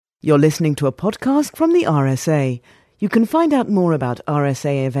You're listening to a podcast from the RSA. You can find out more about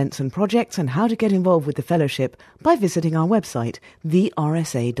RSA events and projects and how to get involved with the fellowship by visiting our website,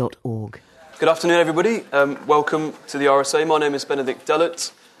 thersa.org. Good afternoon, everybody. Welcome to the RSA. My name is Benedict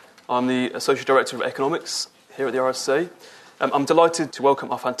Dellert. I'm the Associate Director of Economics here at the RSA. I'm delighted to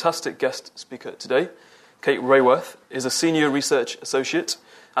welcome our fantastic guest speaker today. Kate Raworth is a Senior Research Associate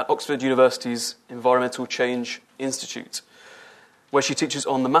at Oxford University's Environmental Change Institute, where she teaches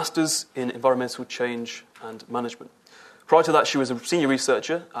on the Masters in Environmental Change and Management. Prior to that, she was a senior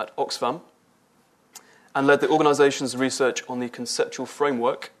researcher at Oxfam and led the organisation's research on the conceptual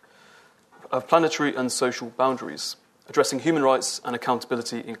framework of planetary and social boundaries, addressing human rights and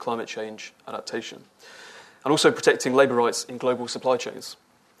accountability in climate change adaptation, and also protecting labour rights in global supply chains.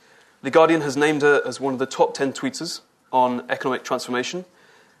 The Guardian has named her as one of the top 10 tweeters on economic transformation,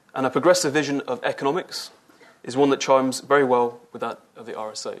 and her progressive vision of economics is one that chimes very well with that of the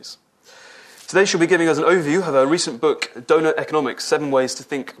RSA's. Today she'll be giving us an overview of her recent book, Donut Economics, 7 Ways to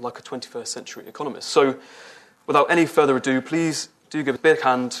Think Like a 21st Century Economist. So, without any further ado, please do give a big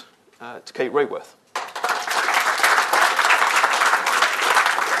hand to Kate Raworth.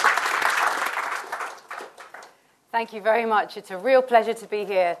 Thank you very much. It's a real pleasure to be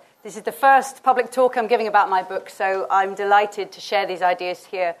here. This is the first public talk I'm giving about my book, so I'm delighted to share these ideas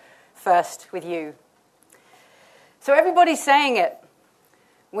here first with you. So everybody's saying it.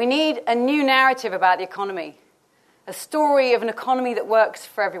 We need a new narrative about the economy, a story of an economy that works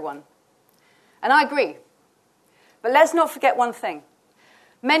for everyone. And I agree. But let's not forget one thing.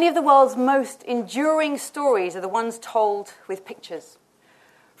 Many of the world's most enduring stories are the ones told with pictures,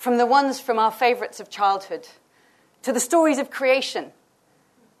 from the ones from our favourites of childhood, to the stories of creation,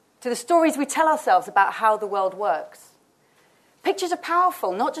 to the stories we tell ourselves about how the world works. Pictures are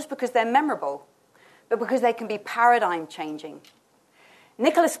powerful, not just because they're memorable, but because they can be paradigm-changing.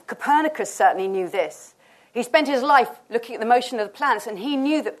 Nicholas Copernicus certainly knew this. He spent his life looking at the motion of the planets, and he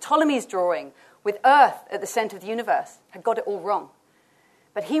knew that Ptolemy's drawing, with Earth at the centre of the universe, had got it all wrong.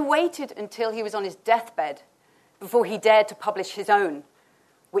 But he waited until he was on his deathbed before he dared to publish his own,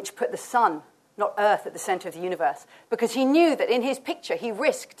 which put the sun, not Earth, at the centre of the universe, because he knew that in his picture he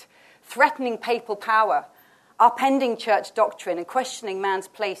risked threatening papal power, upending church doctrine, and questioning man's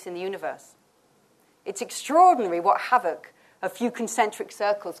place in the universe. It's extraordinary what havoc a few concentric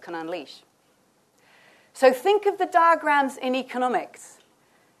circles can unleash. So think of the diagrams in economics,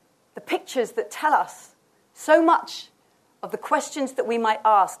 the pictures that tell us so much of the questions that we might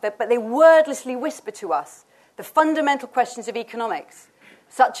ask, but they wordlessly whisper to us the fundamental questions of economics,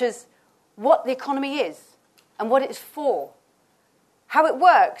 such as what the economy is and what it's for, how it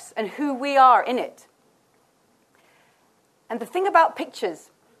works and who we are in it. And the thing about pictures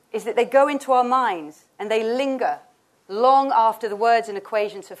is that they go into our minds and they linger long after the words and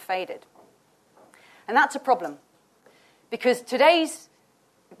equations have faded. And that's a problem, because today's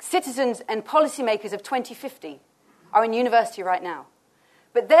citizens and policymakers of 2050 are in university right now.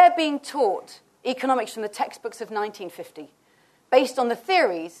 But they're being taught economics from the textbooks of 1950, based on the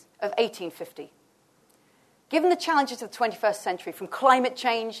theories of 1850. Given the challenges of the 21st century, from climate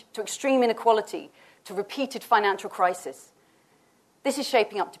change to extreme inequality to repeated financial crisis, this is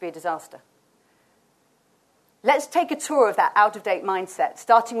shaping up to be a disaster. Let's take a tour of that out-of-date mindset,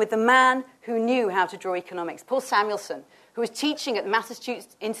 starting with the man who knew how to draw economics, Paul Samuelson, who was teaching at the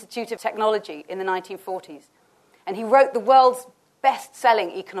Massachusetts Institute of Technology in the 1940s. And he wrote the world's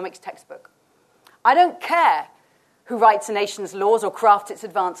best-selling economics textbook. I don't care who writes a nation's laws or crafts its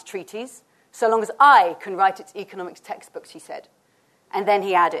advanced treaties, so long as I can write its economics textbooks, he said. And then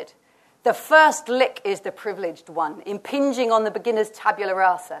he added, the first lick is the privileged one, impinging on the beginner's tabula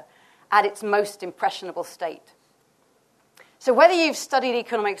rasa at its most impressionable state. So whether you've studied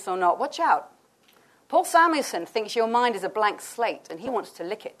economics or not, watch out. Paul Samuelson thinks your mind is a blank slate, and he wants to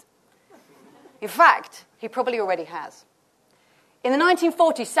lick it. In fact, he probably already has. In the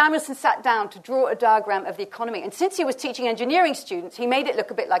 1940s, Samuelson sat down to draw a diagram of the economy, and since he was teaching engineering students, he made it look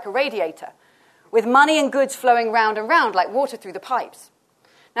a bit like a radiator, with money and goods flowing round and round like water through the pipes.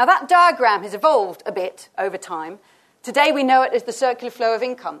 Now, that diagram has evolved a bit over time. Today, we know it as the circular flow of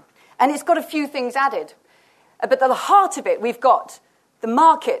income, and it's got a few things added. But at the heart of it, we've got the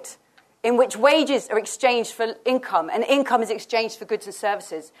market in which wages are exchanged for income, and income is exchanged for goods and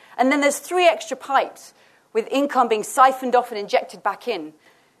services. And then there's 3 extra pipes, with income being siphoned off and injected back in,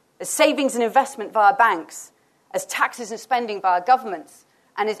 as savings and investment via banks, as taxes and spending via governments,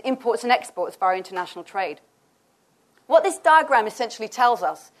 and as imports and exports via international trade. What this diagram essentially tells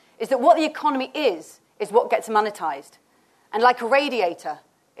us is that what the economy is what gets monetized. And like a radiator,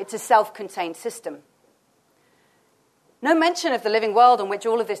 it's a self-contained system. No mention of the living world on which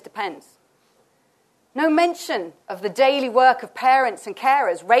all of this depends. No mention of the daily work of parents and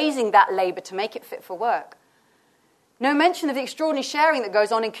carers raising that labour to make it fit for work. No mention of the extraordinary sharing that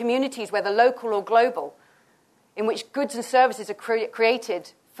goes on in communities, whether local or global, in which goods and services are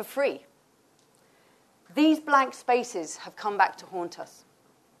created for free. These blank spaces have come back to haunt us.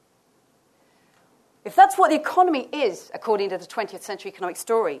 If that's what the economy is, according to the 20th century economic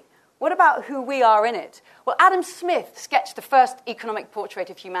story, what about who we are in it? Well, Adam Smith sketched the first economic portrait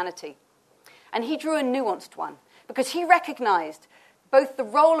of humanity. And he drew a nuanced one, because he recognized both the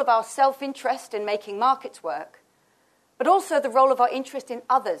role of our self-interest in making markets work, but also the role of our interest in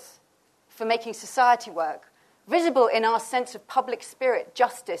others for making society work, visible in our sense of public spirit,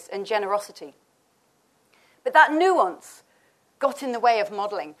 justice, and generosity. But that nuance got in the way of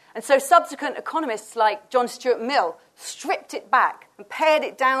modelling. And so subsequent economists like John Stuart Mill stripped it back and pared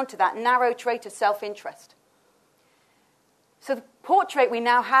it down to that narrow trait of self-interest. So the portrait we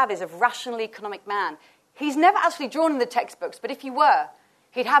now have is of rational economic man. He's never actually drawn in the textbooks, but if he were,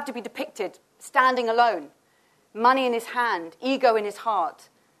 he'd have to be depicted standing alone, money in his hand, ego in his heart,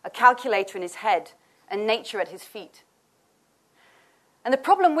 a calculator in his head, and nature at his feet. And the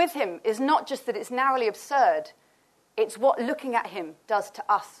problem with him is not just that it's narrowly absurd, it's what looking at him does to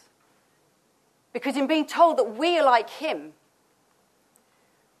us. Because in being told that we are like him,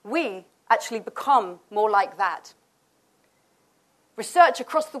 we actually become more like that. Research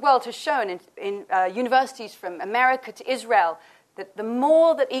across the world has shown in universities from America to Israel that the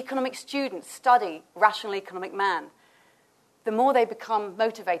more that economic students study rational economic man, the more they become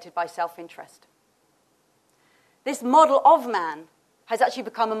motivated by self-interest. This model of man has actually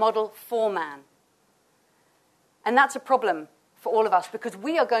become a model for man. And that's a problem for all of us, because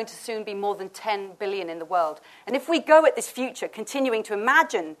we are going to soon be more than 10 billion in the world. And if we go at this future continuing to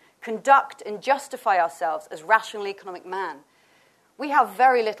imagine, conduct, and justify ourselves as rational economic man, we have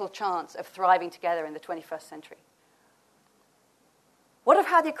very little chance of thriving together in the 21st century. What of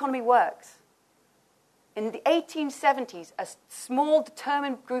how the economy works? In the 1870s, a small,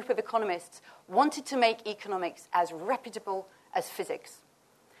 determined group of economists wanted to make economics as reputable as physics.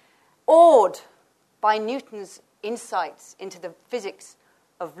 Awed by Newton's insights into the physics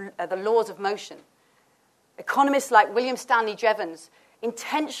of the laws of motion, economists like William Stanley Jevons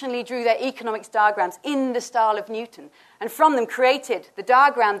intentionally drew their economics diagrams in the style of Newton, and from them created the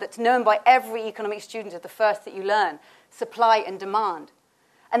diagram that's known by every economics student as the first that you learn, supply and demand.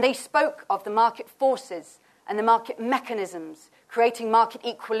 And they spoke of the market forces and the market mechanisms creating market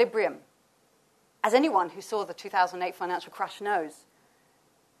equilibrium, as anyone who saw the 2008 financial crash knows.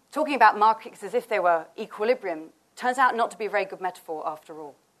 Talking about markets as if they were equilibrium turns out not to be a very good metaphor after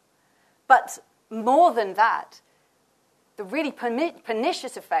all. But more than that, the really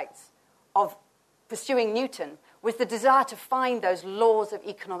pernicious effects of pursuing Newton was the desire to find those laws of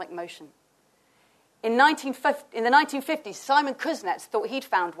economic motion. In the 1950s, Simon Kuznets thought he'd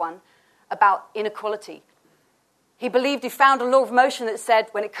found one about inequality. He believed he found a law of motion that said,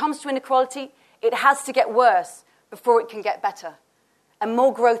 when it comes to inequality, it has to get worse before it can get better, and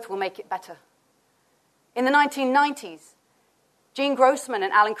more growth will make it better. In the 1990s, Gene Grossman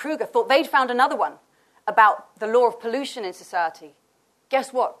and Alan Kruger thought they'd found another one about the law of pollution in society.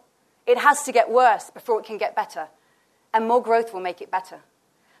 Guess what? It has to get worse before it can get better, and more growth will make it better.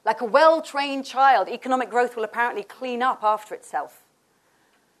 Like a well-trained child, economic growth will apparently clean up after itself.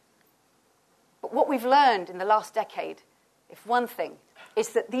 But what we've learned in the last decade, if one thing, is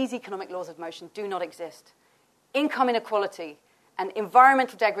that these economic laws of motion do not exist. Income inequality and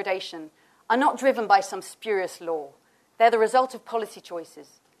environmental degradation are not driven by some spurious law. They're the result of policy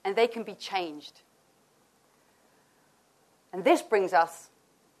choices, and they can be changed. And this brings us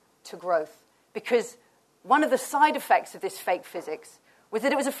to growth, because one of the side effects of this fake physics was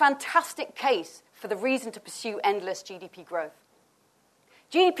that it was a fantastic case for the reason to pursue endless GDP growth.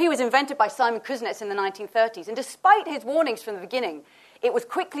 GDP was invented by Simon Kuznets in the 1930s, and despite his warnings from the beginning, it was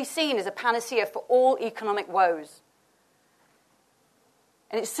quickly seen as a panacea for all economic woes.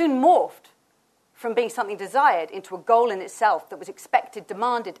 And it soon morphed from being something desired into a goal in itself that was expected,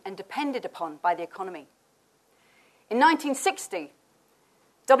 demanded, and depended upon by the economy. In 1960,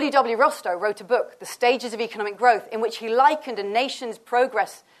 W.W. Rostow wrote a book, The Stages of Economic Growth, in which he likened a nation's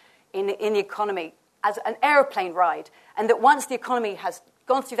progress in the economy as an aeroplane ride, and that once the economy has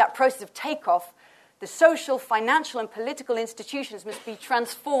gone through that process of takeoff, the social, financial, and political institutions must be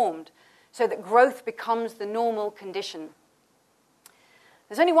transformed so that growth becomes the normal condition.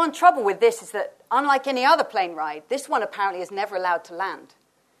 There's only one trouble with this, is that unlike any other plane ride, this one apparently is never allowed to land,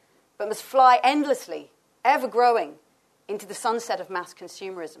 but must fly endlessly, ever growing, into the sunset of mass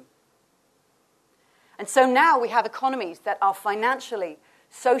consumerism. And so now we have economies that are financially,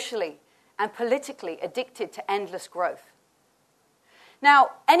 socially, and politically addicted to endless growth.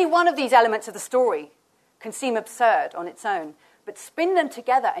 Now, any one of these elements of the story can seem absurd on its own, but spin them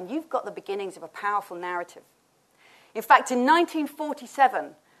together and you've got the beginnings of a powerful narrative. In fact, in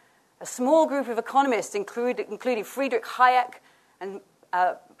 1947, a small group of economists, including Friedrich Hayek and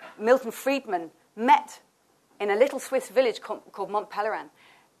Milton Friedman, met in a little Swiss village called Mont Pelerin,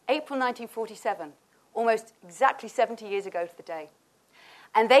 April 1947, almost exactly 70 years ago to the day.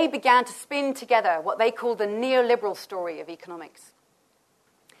 And they began to spin together what they called the neoliberal story of economics.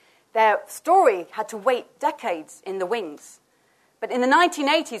 Their story had to wait decades in the wings. But in the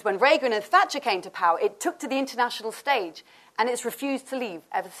 1980s, when Reagan and Thatcher came to power, it took to the international stage, and it's refused to leave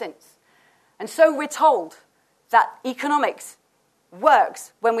ever since. And so we're told that economics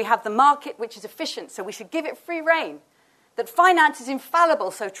works when we have the market which is efficient, so we should give it free rein. That finance is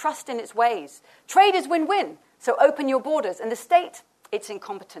infallible, so trust in its ways. Trade is win-win, so open your borders. And the state, it's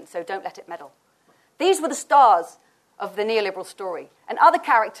incompetent, so don't let it meddle. These were the stars of the neoliberal story. And other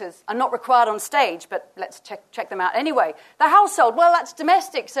characters are not required on stage, but let's check them out anyway. The household, well, that's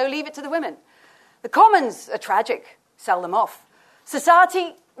domestic, so leave it to the women. The commons are tragic, sell them off.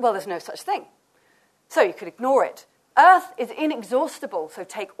 Society, well, there's no such thing, so you could ignore it. Earth is inexhaustible, so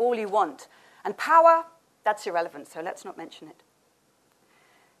take all you want. And power, that's irrelevant, so let's not mention it.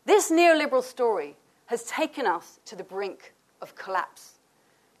 This neoliberal story has taken us to the brink of collapse.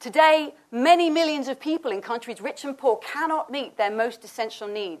 Today, many millions of people in countries rich and poor cannot meet their most essential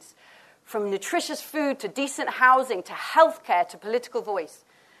needs, from nutritious food to decent housing to healthcare to political voice.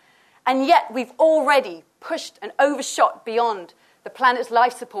 And yet we've already pushed and overshot beyond the planet's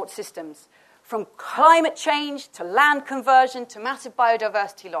life support systems, from climate change to land conversion to massive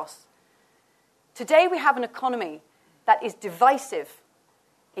biodiversity loss. Today we have an economy that is divisive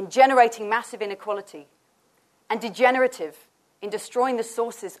in generating massive inequality and degenerative in destroying the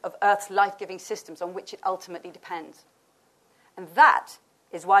sources of Earth's life-giving systems on which it ultimately depends. And that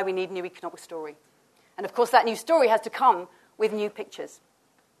is why we need a new economic story. And of course that new story has to come with new pictures.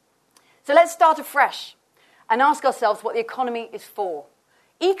 So let's start afresh and ask ourselves what the economy is for.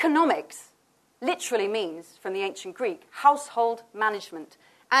 Economics literally means, from the ancient Greek, household management.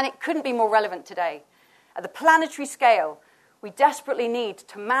 And it couldn't be more relevant today. At the planetary scale, we desperately need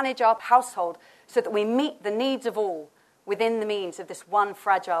to manage our household so that we meet the needs of all within the means of this one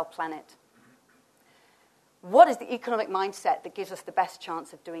fragile planet. What is the economic mindset that gives us the best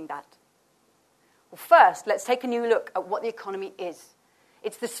chance of doing that? Well, first, let's take a new look at what the economy is.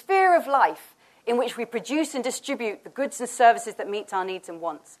 It's the sphere of life in which we produce and distribute the goods and services that meet our needs and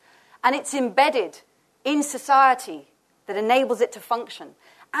wants. And it's embedded in society that enables it to function,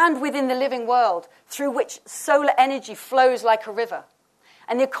 and within the living world through which solar energy flows like a river.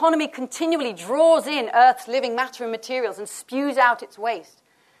 And the economy continually draws in Earth's living matter and materials and spews out its waste.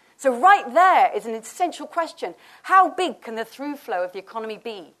 So right there is an essential question. How big can the through flow of the economy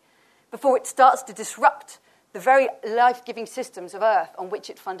be before it starts to disrupt the very life-giving systems of Earth on which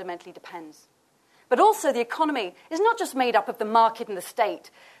it fundamentally depends? But also the economy is not just made up of the market and the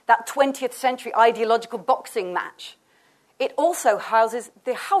state, that 20th century ideological boxing match. It also houses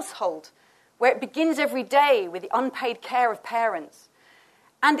the household, where it begins every day with the unpaid care of parents.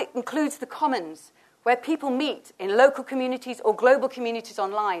 And it includes the commons, where people meet in local communities or global communities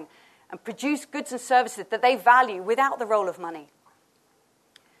online and produce goods and services that they value without the role of money.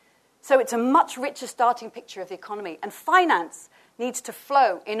 So it's a much richer starting picture of the economy. And finance needs to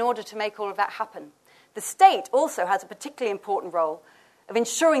flow in order to make all of that happen. The state also has a particularly important role of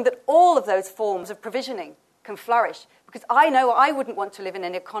ensuring that all of those forms of provisioning can flourish. Because I know I wouldn't want to live in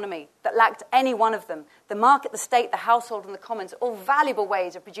an economy that lacked any one of them. The market, the state, the household, and the commons are all valuable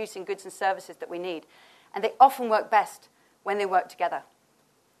ways of producing goods and services that we need. And they often work best when they work together.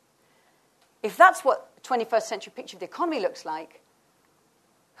 If that's what the 21st century picture of the economy looks like,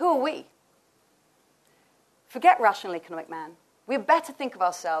 who are we? Forget rational economic man. We better think of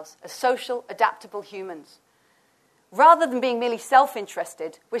ourselves as social, adaptable humans. Rather than being merely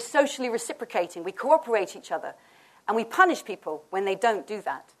self-interested, we're socially reciprocating. We cooperate each other. And we punish people when they don't do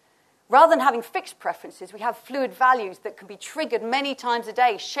that. Rather than having fixed preferences, we have fluid values that can be triggered many times a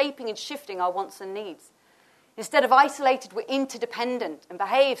day, shaping and shifting our wants and needs. Instead of isolated, we're interdependent and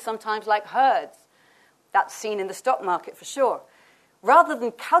behave sometimes like herds. That's seen in the stock market for sure. Rather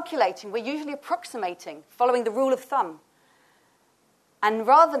than calculating, we're usually approximating, following the rule of thumb. And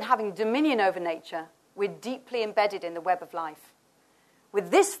rather than having dominion over nature, we're deeply embedded in the web of life. With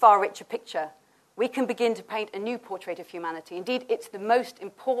this far richer picture, we can begin to paint a new portrait of humanity. Indeed, it's the most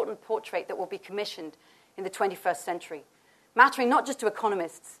important portrait that will be commissioned in the 21st century, mattering not just to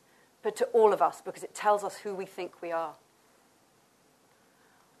economists, but to all of us, because it tells us who we think we are.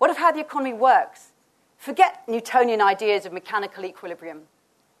 What of how the economy works? Forget Newtonian ideas of mechanical equilibrium.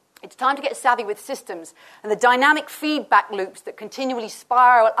 It's time to get savvy with systems and the dynamic feedback loops that continually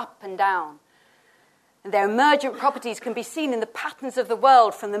spiral up and down. And their emergent properties can be seen in the patterns of the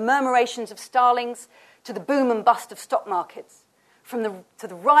world, from the murmurations of starlings to the boom and bust of stock markets, to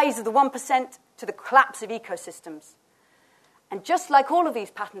the rise of the 1% to the collapse of ecosystems. And just like all of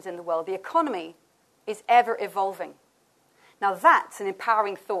these patterns in the world, the economy is ever evolving. Now that's an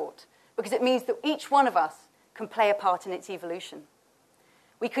empowering thought, because it means that each one of us can play a part in its evolution.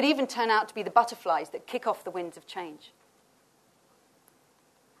 We could even turn out to be the butterflies that kick off the winds of change.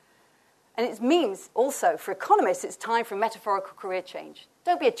 And it means also, for economists, it's time for a metaphorical career change.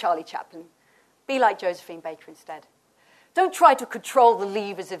 Don't be a Charlie Chaplin. Be like Josephine Baker instead. Don't try to control the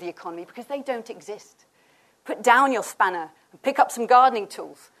levers of the economy, because they don't exist. Put down your spanner and pick up some gardening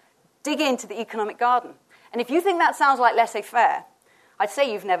tools. Dig into the economic garden. And if you think that sounds like laissez-faire, I'd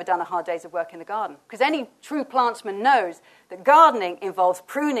say you've never done a hard day's of work in the garden, because any true plantsman knows that gardening involves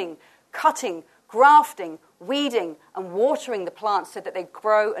pruning, cutting, grafting, weeding, and watering the plants so that they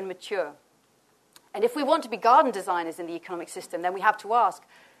grow and mature. And if we want to be garden designers in the economic system, then we have to ask,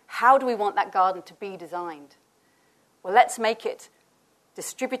 how do we want that garden to be designed? Well, let's make it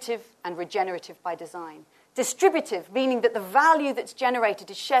distributive and regenerative by design. Distributive, meaning that the value that's generated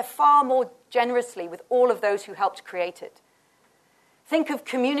is shared far more generously with all of those who helped create it. Think of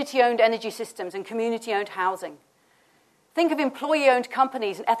community-owned energy systems and community-owned housing. Think of employee-owned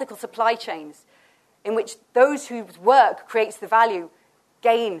companies and ethical supply chains in which those whose work creates the value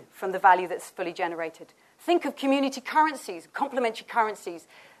gain from the value that's fully generated. Think of community currencies, complementary currencies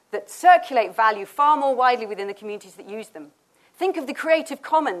that circulate value far more widely within the communities that use them. Think of the Creative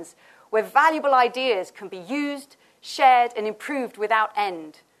Commons, where valuable ideas can be used, shared, and improved without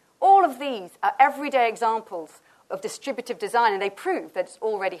end. All of these are everyday examples of distributive design, and they prove that it's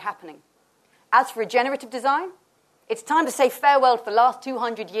already happening. As for regenerative design, it's time to say farewell to the last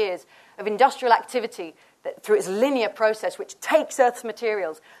 200 years of industrial activity that, through its linear process, which takes Earth's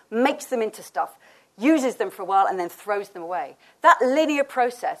materials, makes them into stuff, uses them for a while, and then throws them away. That linear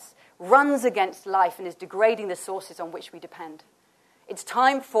process runs against life and is degrading the sources on which we depend. It's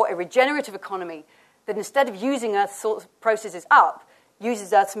time for a regenerative economy that, instead of using Earth's processes up,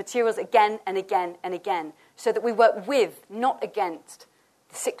 uses Earth's materials again and again and again, so that we work with, not against,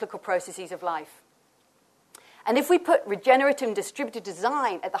 the cyclical processes of life. And if we put regenerative and distributed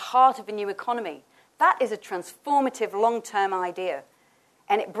design at the heart of a new economy, that is a transformative long-term idea.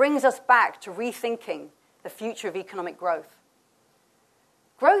 And it brings us back to rethinking the future of economic growth.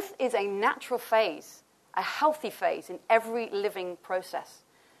 Growth is a natural phase, a healthy phase in every living process.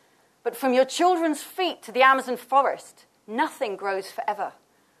 But from your children's feet to the Amazon forest, nothing grows forever.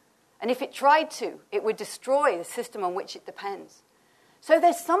 And if it tried to, it would destroy the system on which it depends. So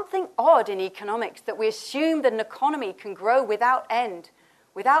there's something odd in economics that we assume that an economy can grow without end,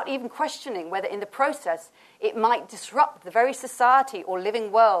 without even questioning whether in the process it might disrupt the very society or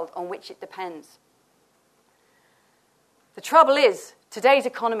living world on which it depends. The trouble is, today's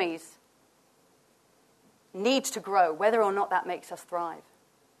economies need to grow, whether or not that makes us thrive.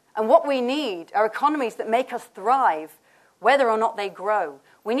 And what we need are economies that make us thrive, whether or not they grow.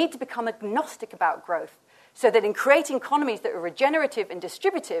 We need to become agnostic about growth, so that in creating economies that are regenerative and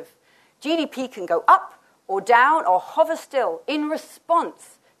distributive, GDP can go up or down or hover still in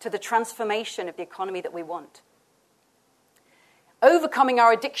response to the transformation of the economy that we want. Overcoming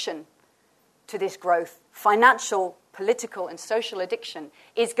our addiction to this growth, financial, political, and social addiction,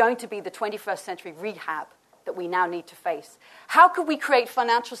 is going to be the 21st century rehab that we now need to face. How could we create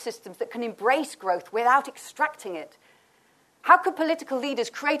financial systems that can embrace growth without extracting it? How could political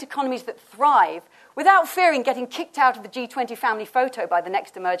leaders create economies that thrive without fearing getting kicked out of the G20 family photo by the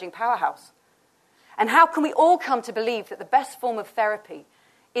next emerging powerhouse? And how can we all come to believe that the best form of therapy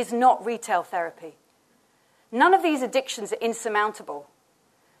is not retail therapy? None of these addictions are insurmountable,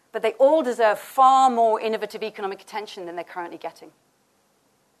 but they all deserve far more innovative economic attention than they're currently getting.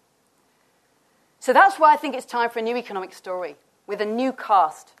 So that's why I think it's time for a new economic story with a new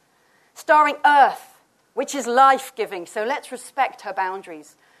cast, starring Earth, which is life-giving, so let's respect her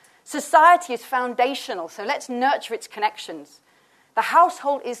boundaries. Society is foundational, so let's nurture its connections. The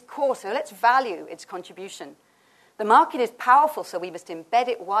household is core, so let's value its contribution. The market is powerful, so we must embed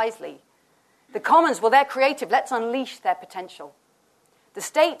it wisely. The commons, well, they're creative, let's unleash their potential. The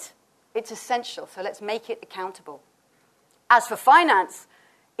state, it's essential, so let's make it accountable. As for finance,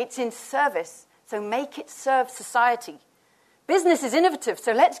 it's in service, so make it serve society. Business is innovative,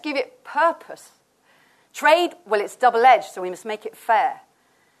 so let's give it purpose. Trade, well, it's double-edged, so we must make it fair.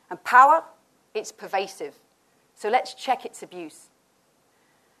 And power, it's pervasive. So let's check its abuse.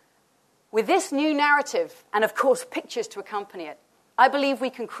 With this new narrative, and of course pictures to accompany it, I believe we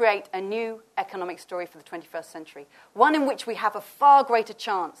can create a new economic story for the 21st century, one in which we have a far greater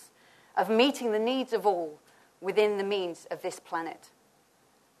chance of meeting the needs of all within the means of this planet.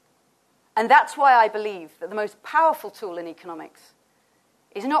 And that's why I believe that the most powerful tool in economics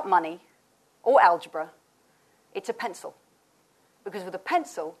is not money or algebra, it's a pencil. Because with a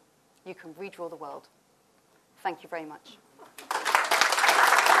pencil, you can redraw the world. Thank you very much.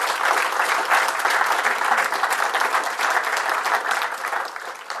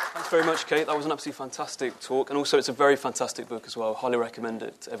 Thanks very much, Kate. That was an absolutely fantastic talk. And also, it's a very fantastic book as well. Highly recommend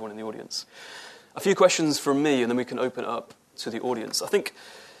it to everyone in the audience. A few questions from me, and then we can open it up to the audience. I think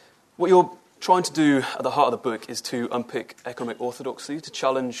what you're trying to do at the heart of the book is to unpick economic orthodoxy, to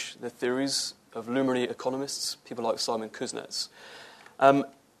challenge the theories of luminary economists, people like Simon Kuznets.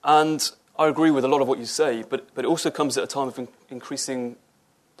 And I agree with a lot of what you say, but it also comes at a time of increasing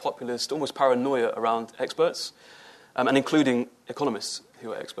populist, almost paranoia around experts, and including economists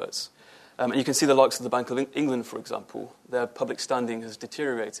who are experts. And you can see the likes of the Bank of England, for example. Their public standing has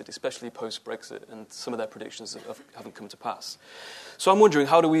deteriorated, especially post-Brexit, and some of their predictions haven't come to pass. So I'm wondering,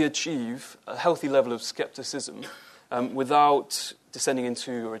 how do we achieve a healthy level of scepticism without descending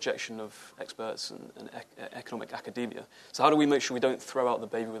into a rejection of experts and economic academia? So how do we make sure we don't throw out the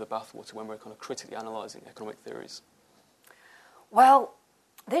baby with the bathwater when we're kind of critically analysing economic theories? Well,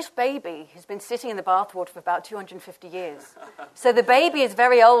 this baby has been sitting in the bathwater for about 250 years. So the baby is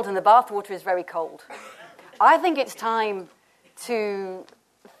very old and the bathwater is very cold. I think it's time to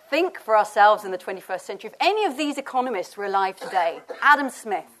think for ourselves in the 21st century. If any of these economists were alive today, Adam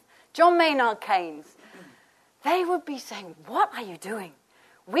Smith, John Maynard Keynes, they would be saying, what are you doing?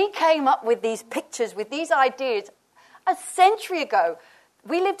 We came up with these pictures, with these ideas a century ago.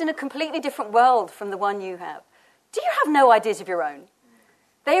 We lived in a completely different world from the one you have. Do you have no ideas of your own?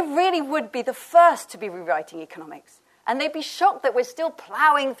 They really would be the first to be rewriting economics. And they'd be shocked that we're still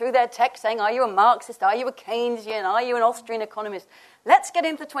ploughing through their text saying, are you a Marxist? Are you a Keynesian? Are you an Austrian economist? Let's get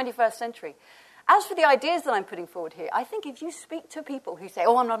into the 21st century. As for the ideas that I'm putting forward here, I think if you speak to people who say,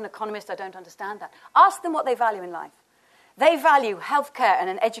 I'm not an economist, I don't understand that, ask them what they value in life. They value healthcare and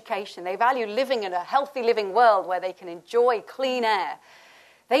an education. They value living in a healthy living world where they can enjoy clean air.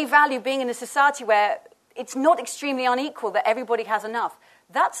 They value being in a society where it's not extremely unequal, that everybody has enough.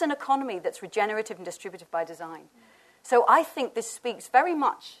 That's an economy that's regenerative and distributive by design. So I think this speaks very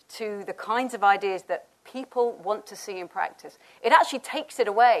much to the kinds of ideas that people want to see in practice. It actually takes it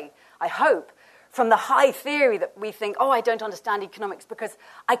away, I hope, from the high theory that we think, I don't understand economics because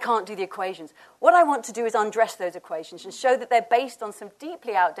I can't do the equations. What I want to do is undress those equations and show that they're based on some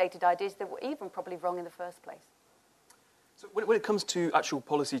deeply outdated ideas that were even probably wrong in the first place. So when it comes to actual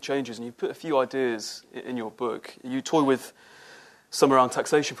policy changes, and you put a few ideas in your book, you toy with some around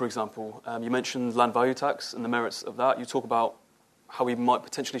taxation, for example. You mentioned land value tax and the merits of that. You talk about how we might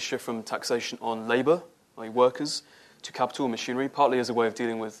potentially shift from taxation on labour, like workers, to capital and machinery, partly as a way of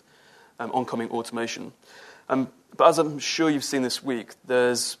dealing with oncoming automation. But as I'm sure you've seen this week,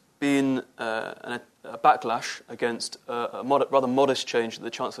 there's been a backlash against a rather modest change that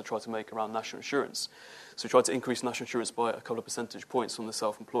the Chancellor tried to make around national insurance. So he tried to increase national insurance by a couple of percentage points on the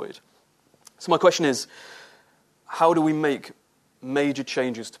self-employed. So my question is, how do we make major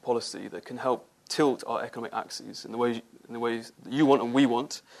changes to policy that can help tilt our economic axes in the ways that you want and we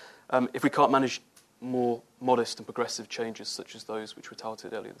want, if we can't manage more modest and progressive changes such as those which were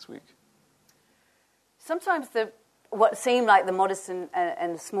touted earlier this week? Sometimes what seem like the modest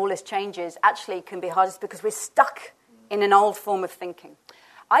and smallest changes actually can be hardest because we're stuck in an old form of thinking.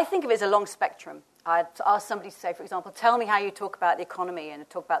 I think of it as a long spectrum. I'd ask somebody to say, for example, tell me how you talk about the economy and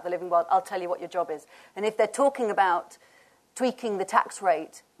talk about the living world. I'll tell you what your job is. And if they're talking about tweaking the tax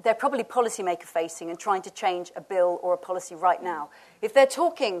rate, they're probably policymaker-facing and trying to change a bill or a policy right now. If they're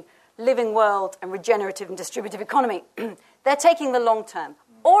talking living world and regenerative and distributive economy, they're taking the long term.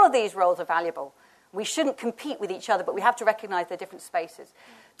 All of these roles are valuable. We shouldn't compete with each other, but we have to recognize they're different spaces.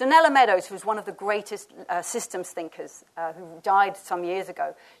 Donella Meadows, who was one of the greatest systems thinkers who died some years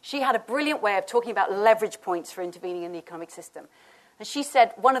ago, she had a brilliant way of talking about leverage points for intervening in the economic system. And she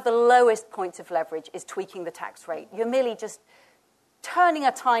said one of the lowest points of leverage is tweaking the tax rate. You're merely just turning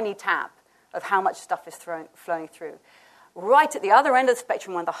a tiny tap of how much stuff is flowing through. Right at the other end of the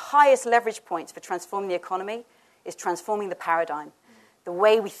spectrum, one of the highest leverage points for transforming the economy is transforming the paradigm, the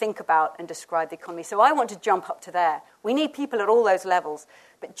way we think about and describe the economy. So I want to jump up to there. We need people at all those levels.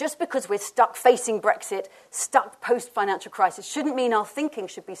 But just because we're stuck facing Brexit, stuck post-financial crisis, shouldn't mean our thinking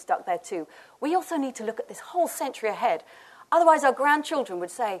should be stuck there too. We also need to look at this whole century ahead. Otherwise, our grandchildren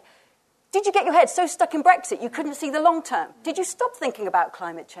would say, did you get your head so stuck in Brexit you couldn't see the long term? Did you stop thinking about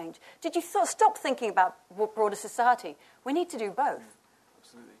climate change? Did you stop thinking about broader society? We need to do both.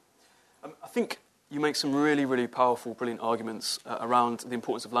 Absolutely. I think you make some really, really powerful, brilliant arguments around the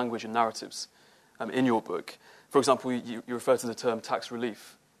importance of language and narratives in your book. For example, you refer to the term tax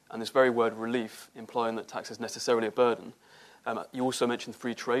relief, and this very word relief implying that tax is necessarily a burden. You also mentioned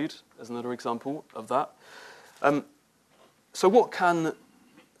free trade as another example of that. So what can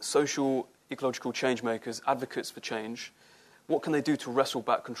social ecological change makers, advocates for change, what can they do to wrestle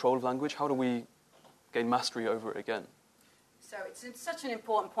back control of language? How do we gain mastery over it again? So it's such an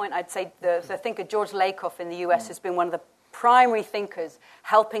important point. I'd say the thinker George Lakoff in the US has been one of the primary thinkers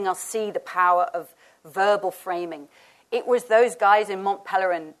helping us see the power of verbal framing. It was those guys in Mont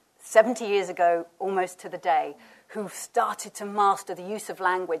Pelerin 70 years ago, almost to the day, who started to master the use of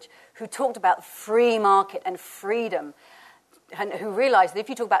language, who talked about free market and freedom, and who realized that if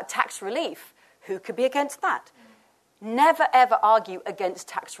you talk about tax relief, who could be against that? Never, ever argue against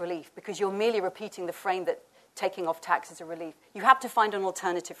tax relief, because you're merely repeating the frame that taking off tax is a relief. You have to find an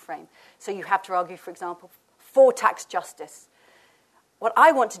alternative frame. So you have to argue, for example, for tax justice. What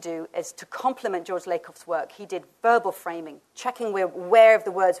I want to do is to complement George Lakoff's work. He did verbal framing, checking we're aware of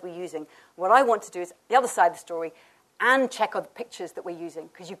the words we're using. What I want to do is the other side of the story and check on the pictures that we're using,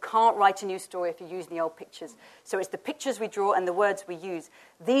 because you can't write a new story if you're using the old pictures. So it's the pictures we draw and the words we use.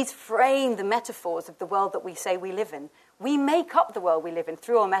 These frame the metaphors of the world that we say we live in. We make up the world we live in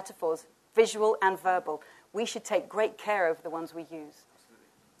through our metaphors, visual and verbal. We should take great care of the ones we use.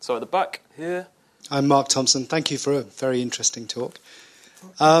 So at the back here. I'm Mark Thompson. Thank you for a very interesting talk.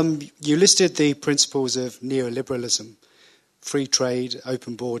 You listed the principles of neoliberalism, free trade,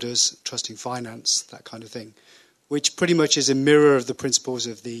 open borders, trusting finance, that kind of thing, which pretty much is a mirror of the principles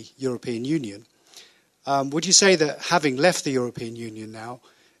of the European Union. Would you say that having left the European Union now,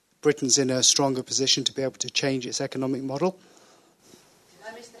 Britain's in a stronger position to be able to change its economic model?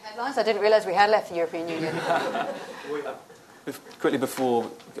 Did I miss the headlines? I didn't realise we had left the European Union. Quickly before we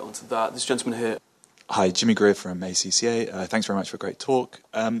get on to that, this gentleman here. Hi, Jimmy Greer from ACCA. Thanks very much for a great talk.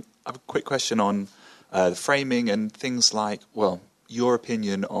 I have a quick question on the framing and things like, well, your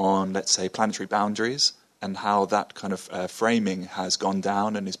opinion on, let's say, planetary boundaries and how that kind of framing has gone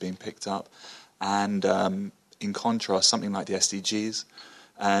down and is being picked up. And in contrast, something like the SDGs.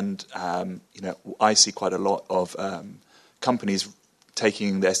 And, I see quite a lot of companies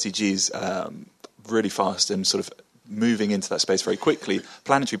taking the SDGs really fast and sort of moving into that space very quickly.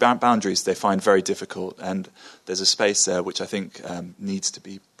 Planetary boundaries they find very difficult, and there's a space there which I think needs to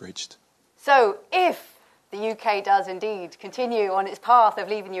be bridged. So if the UK does indeed continue on its path of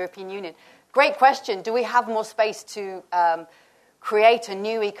leaving the European Union, great question. Do we have more space to create a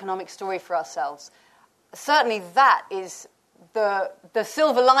new economic story for ourselves? Certainly that is the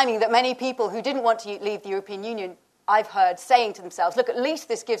silver lining that many people who didn't want to leave the European Union, I've heard saying to themselves, look, at least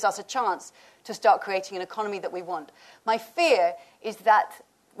this gives us a chance to start creating an economy that we want. My fear is that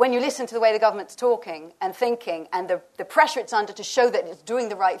when you listen to the way the government's talking and thinking and the pressure it's under to show that it's doing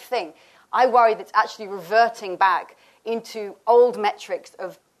the right thing, I worry that it's actually reverting back into old metrics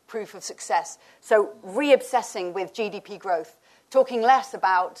of proof of success. So re-obsessing with GDP growth, talking less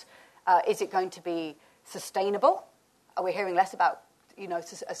about is it going to be sustainable? Are we hearing less about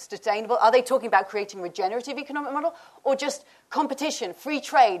sustainable? Are they talking about creating a regenerative economic model or just competition, free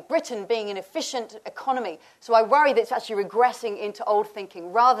trade, Britain being an efficient economy? So I worry that it's actually regressing into old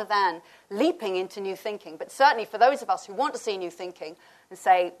thinking rather than leaping into new thinking. But certainly for those of us who want to see new thinking and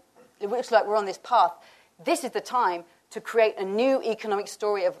say, it looks like we're on this path, this is the time to create a new economic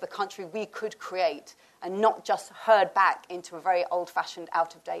story of the country we could create and not just herd back into a very old-fashioned,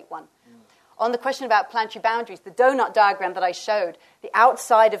 out-of-date one. On the question about planetary boundaries, the donut diagram that I showed, the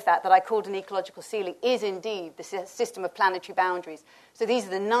outside of that I called an ecological ceiling, is indeed the system of planetary boundaries. So these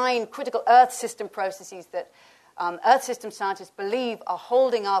are the 9 critical Earth system processes that Earth system scientists believe are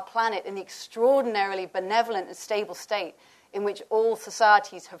holding our planet in the extraordinarily benevolent and stable state in which all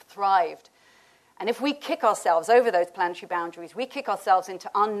societies have thrived. And if we kick ourselves over those planetary boundaries, we kick ourselves into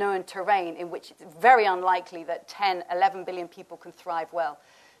unknown terrain in which it's very unlikely that 10, 11 billion people can thrive well.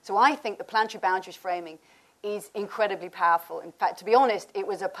 So I think the planetary boundaries framing is incredibly powerful. In fact, to be honest, it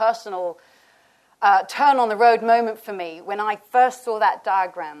was a personal turn-on-the-road moment for me. When I first saw that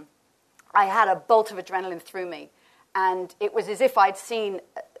diagram, I had a bolt of adrenaline through me. And it was as if I'd seen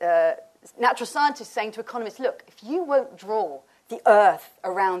natural scientists saying to economists, look, if you won't draw the Earth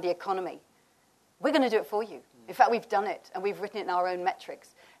around the economy, we're going to do it for you. In fact, we've done it, and we've written it in our own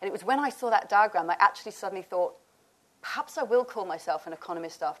metrics. And it was when I saw that diagram, I actually suddenly thought, perhaps I will call myself an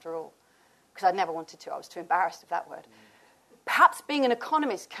economist after all, because I'd never wanted to. I was too embarrassed of that word. perhaps being an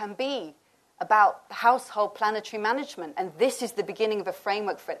economist can be about household planetary management, and this is the beginning of a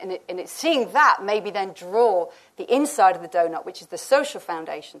framework for it. And it's seeing that maybe then draw the inside of the donut, which is the social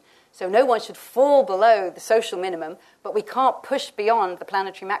foundation. So no one should fall below the social minimum, but we can't push beyond the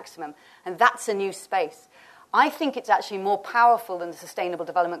planetary maximum, and that's a new space. I think it's actually more powerful than the Sustainable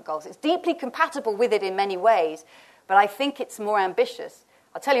Development Goals. It's deeply compatible with it in many ways, but I think it's more ambitious.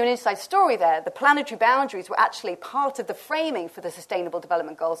 I'll tell you an inside story there. The planetary boundaries were actually part of the framing for the Sustainable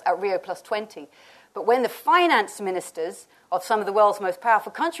Development Goals at Rio Plus 20. But when the finance ministers of some of the world's most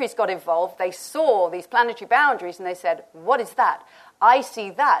powerful countries got involved, they saw these planetary boundaries and they said, what is that? I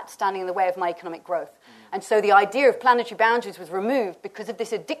see that standing in the way of my economic growth. And so the idea of planetary boundaries was removed because of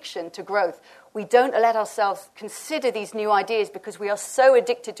this addiction to growth. We don't let ourselves consider these new ideas because we are so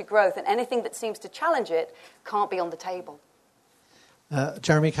addicted to growth, and anything that seems to challenge it can't be on the table.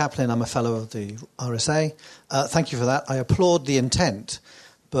 Jeremy Kaplan, I'm a fellow of the RSA. Thank you for that. I applaud the intent,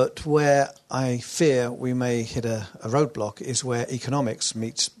 but where I fear we may hit a roadblock is where economics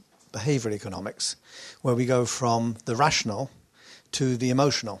meets behavioural economics, where we go from the rational to the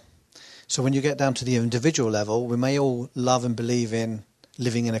emotional. So when you get down to the individual level, we may all love and believe in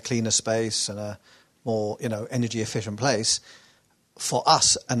living in a cleaner space and a more, energy efficient place for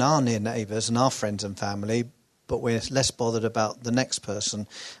us and our near neighbours and our friends and family, but we're less bothered about the next person.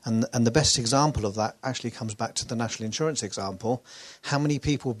 And the best example of that actually comes back to the national insurance example. How many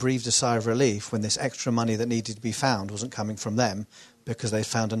people breathed a sigh of relief when this extra money that needed to be found wasn't coming from them because they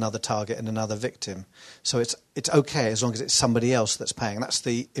found another target and another victim? So it's okay as long as it's somebody else that's paying. That's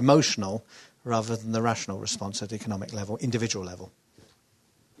the emotional rather than the rational response at the economic level, individual level.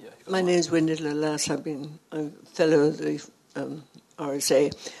 My name is Wendy Lalas. I'm a fellow of the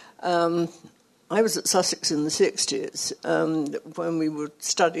RSA. I was at Sussex in the 60s when we were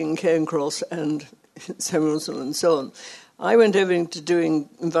studying Cairncross and Samuelson and so on. I went over into doing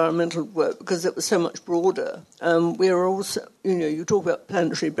environmental work because it was so much broader. We were also, you talk about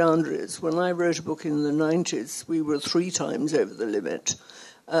planetary boundaries. When I wrote a book in the 90s, we were 3 times over the limit.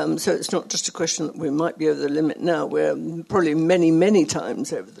 So it's not just a question that we might be over the limit now. We're probably many, many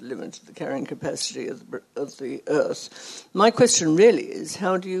times over the limit of the carrying capacity of the Earth. My question really is,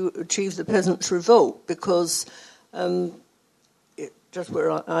 how do you achieve the peasants' revolt? Because just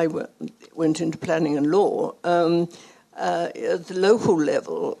where I went into planning and law, at the local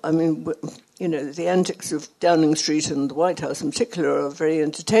level, the antics of Downing Street and the White House in particular are very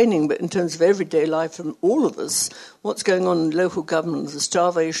entertaining, but in terms of everyday life and all of us, what's going on in local government, the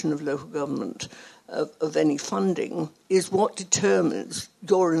starvation of local government, of any funding, is what determines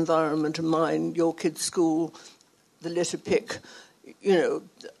your environment and mine, your kid's school, the litter pick,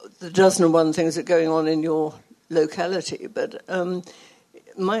 the dozen and one things that are going on in your locality. But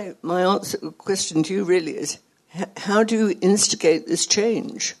my question to you really is, how do you instigate this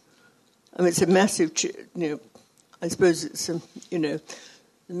change? It's a massive, I suppose it's, a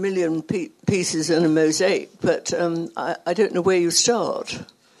million pieces in a mosaic, but I don't know where you start.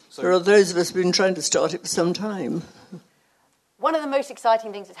 So, there are those of us who've been trying to start it for some time. One of the most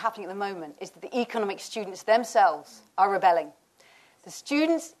exciting things that's happening at the moment is that the economics students themselves are rebelling. The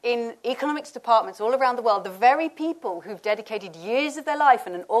students in economics departments all around the world, the very people who've dedicated years of their life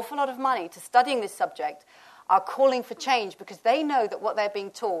and an awful lot of money to studying this subject, are calling for change because they know that what they're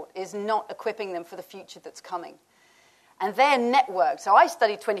being taught is not equipping them for the future that's coming. And they're networked. So I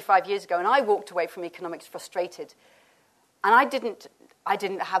studied 25 years ago and I walked away from economics frustrated. And I didn't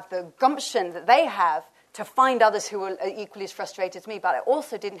have the gumption that they have to find others who were equally as frustrated as me, but I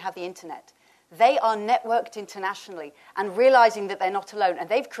also didn't have the internet. They are networked internationally and realizing that they're not alone. And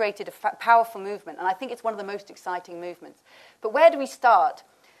they've created a powerful movement. And I think it's one of the most exciting movements. But where do we start?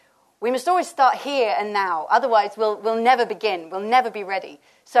 We must always start here and now. Otherwise, we'll never begin. We'll never be ready.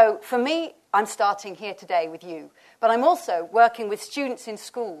 So for me, I'm starting here today with you. But I'm also working with students in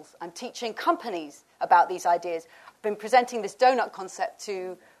schools. I'm teaching companies about these ideas. I've been presenting this donut concept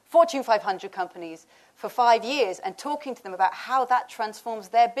to Fortune 500 companies for 5 years and talking to them about how that transforms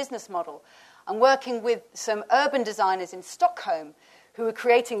their business model. I'm working with some urban designers in Stockholm who are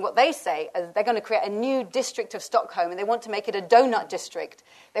creating what they say, they're going to create a new district of Stockholm, and they want to make it a donut district.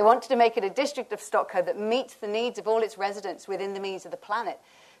 They wanted to make it a district of Stockholm that meets the needs of all its residents within the means of the planet.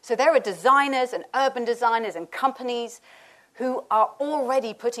 So there are designers and urban designers and companies who are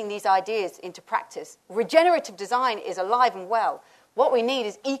already putting these ideas into practice. Regenerative design is alive and well. What we need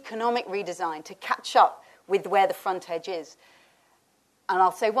is economic redesign to catch up with where the front edge is. And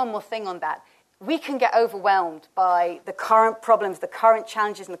I'll say one more thing on that. We can get overwhelmed by the current problems, the current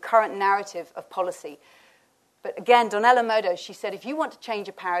challenges, and the current narrative of policy. But again, Donella Modo, she said, if you want to change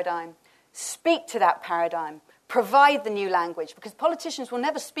a paradigm, speak to that paradigm, provide the new language, because politicians will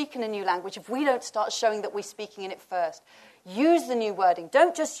never speak in a new language if we don't start showing that we're speaking in it first. Use the new wording.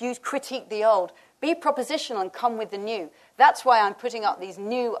 Don't just critique the old. Be propositional and come with the new. That's why I'm putting up these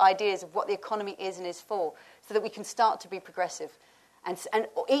new ideas of what the economy is and is for, so that we can start to be progressive. And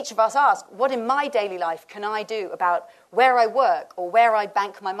each of us ask, what in my daily life can I do about where I work, or where I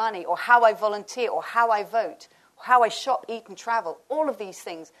bank my money, or how I volunteer, or how I vote, or how I shop, eat, and travel? All of these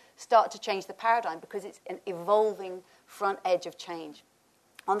things start to change the paradigm, because it's an evolving front edge of change.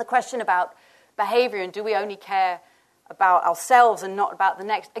 On the question about behavior and do we only care about ourselves and not about the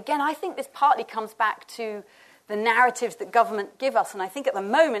next, again, I think this partly comes back to the narratives that government give us. And I think at the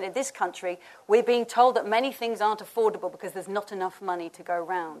moment in this country, we're being told that many things aren't affordable because there's not enough money to go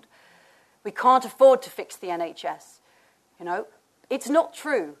around. We can't afford to fix the NHS. It's not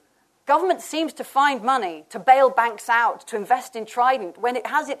true. Government seems to find money to bail banks out, to invest in Trident, when it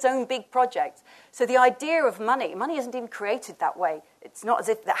has its own big projects. So the idea of money isn't even created that way. It's not as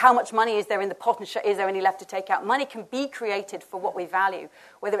if how much money is there in the pot and is there any left to take out. Money can be created for what we value,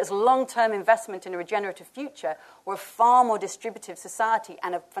 whether it's long-term investment in a regenerative future or a far more distributive society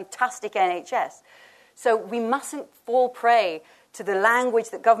and a fantastic NHS. So we mustn't fall prey to the language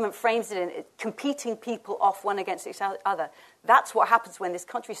that government frames it in, competing people off one against each other. That's what happens when this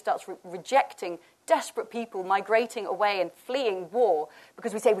country starts rejecting desperate people migrating away and fleeing war,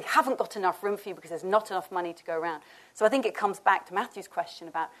 because we say we haven't got enough room for you because there's not enough money to go around. So I think it comes back to Matthew's question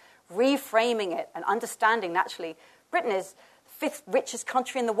about reframing it and understanding that actually Britain is the 5th richest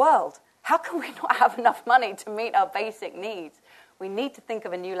country in the world. How can we not have enough money to meet our basic needs? We need to think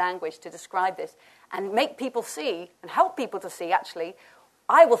of a new language to describe this and make people see and help people to see, actually,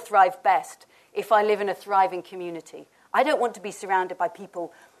 I will thrive best if I live in a thriving community. I don't want to be surrounded by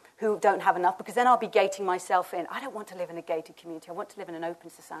people who don't have enough, because then I'll be gating myself in. I don't want to live in a gated community. I want to live in an open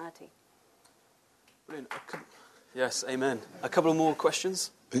society. Brilliant. Yes, amen. A couple of more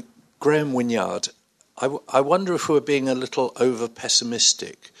questions. Graham Wynyard, I wonder if we're being a little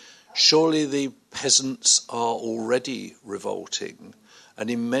over-pessimistic. Surely the peasants are already revolting, and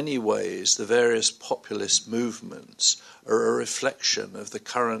in many ways the various populist movements are a reflection of the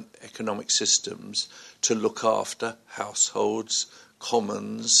current economic systems to look after households,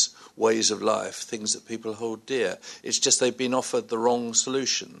 commons, ways of life, things that people hold dear. It's just they've been offered the wrong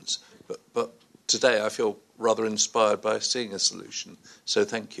solutions. But today I feel rather inspired by seeing a solution. So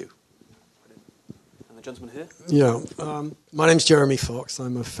thank you. And the gentleman here? Yeah, my name's Jeremy Fox.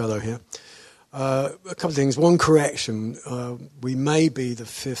 I'm a fellow here. A couple of things. One correction. We may be the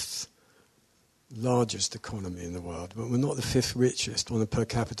 5th largest economy in the world, but we're not the 5th richest on a per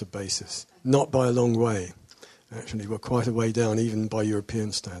capita basis. Not by a long way. Actually, we're quite a way down, even by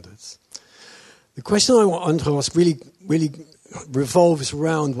European standards. The question I want to ask really revolves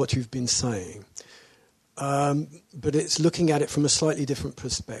around what you've been saying, but it's looking at it from a slightly different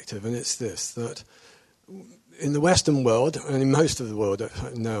perspective, and it's this, that in the Western world, and in most of the world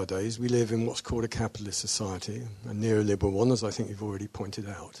nowadays, we live in what's called a capitalist society, a neoliberal one, as I think you've already pointed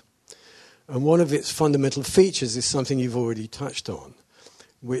out. And one of its fundamental features is something you've already touched on,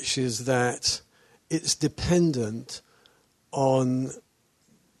 which is that it's dependent on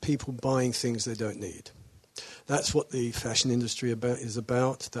people buying things they don't need. That's what the fashion industry is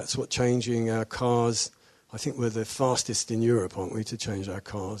about. That's what changing our cars. I think we're the fastest in Europe, aren't we, to change our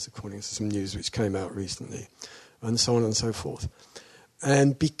cars, according to some news which came out recently, and so on and so forth.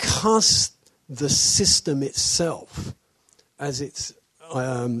 And because the system itself, as it's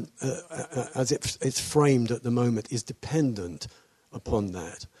framed at the moment, is dependent upon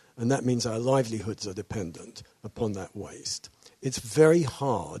that, and that means our livelihoods are dependent upon that waste, it's very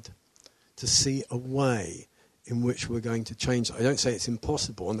hard to see a way in which we're going to change it. I don't say it's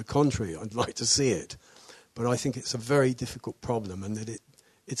impossible. On the contrary, I'd like to see it. But I think it's a very difficult problem, and that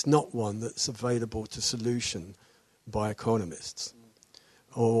it's not one that's available to solution by economists,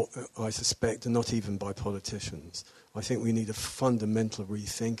 or I suspect not even by politicians. I think we need a fundamental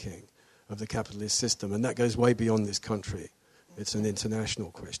rethinking of the capitalist system, and that goes way beyond this country. It's an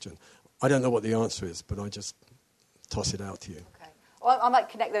international question. I don't know what the answer is, but I just toss it out to you. Okay. Well, I might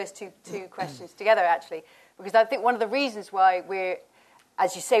connect those two questions together, actually, because I think one of the reasons why we're,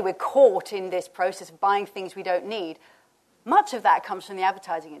 as you say, we're caught in this process of buying things we don't need, much of that comes from the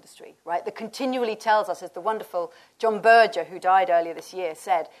advertising industry, right? That continually tells us, as the wonderful John Berger, who died earlier this year,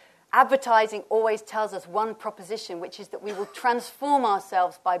 said, advertising always tells us one proposition, which is that we will transform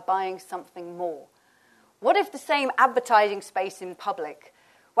ourselves by buying something more. What if the same advertising space in public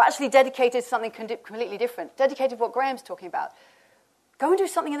were actually dedicated to something completely different, dedicated to what Graham's talking about? Go and do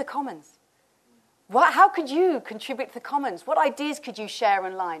something in the commons. How could you contribute to the commons? What ideas could you share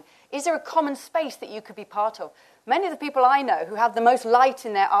online? Is there a common space that you could be part of? Many of the people I know who have the most light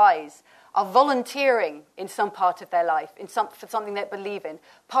in their eyes are volunteering in some part of their life, for something they believe in,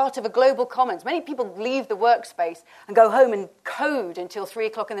 part of a global commons. Many people leave the workspace and go home and code until 3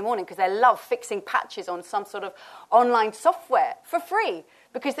 o'clock in the morning because they love fixing patches on some sort of online software for free,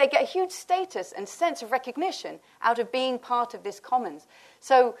 because they get a huge status and sense of recognition out of being part of this commons.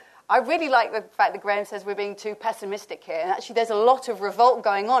 So I really like the fact that Graham says we're being too pessimistic here. And actually there's a lot of revolt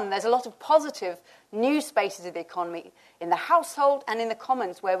going on. There's a lot of positive new spaces of the economy in the household and in the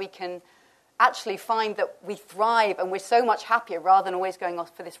commons where we can actually find that we thrive and we're so much happier rather than always going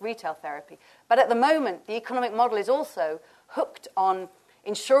off for this retail therapy. But at the moment, the economic model is also hooked on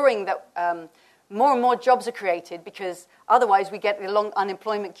ensuring that more and more jobs are created, because otherwise we get the long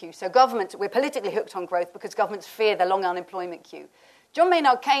unemployment queue. So we're politically hooked on growth because governments fear the long unemployment queue. John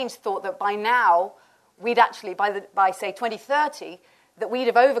Maynard Keynes thought that by now, we'd actually, by say 2030, that we'd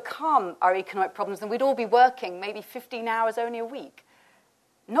have overcome our economic problems and we'd all be working maybe 15 hours only a week.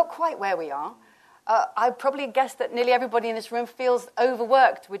 Not quite where we are. I'd probably guess that nearly everybody in this room feels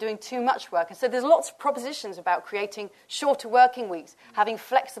overworked. We're doing too much work. And so there's lots of propositions about creating shorter working weeks, having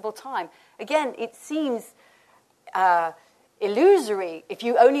flexible time. Again, it seems illusory if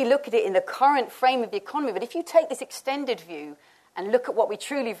you only look at it in the current frame of the economy. But if you take this extended view and look at what we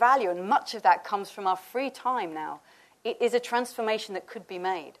truly value, and much of that comes from our free time now, it is a transformation that could be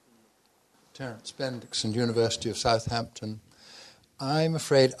made. Terence Bendixson, University of Southampton. I'm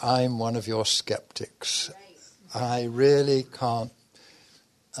afraid I'm one of your skeptics. I really can't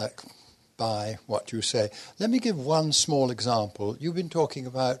buy what you say. Let me give one small example. You've been talking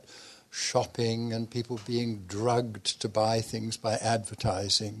about shopping and people being drugged to buy things by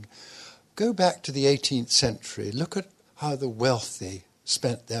advertising. Go back to the 18th century. Look at how the wealthy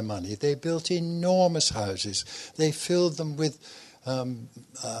spent their money. They built enormous houses. They filled them with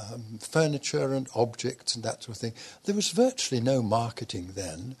furniture and objects and that sort of thing. There was virtually no marketing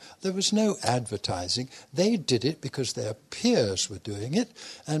then. There was no advertising. They did it because their peers were doing it,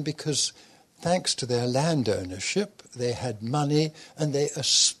 and because, thanks to their land ownership, they had money and they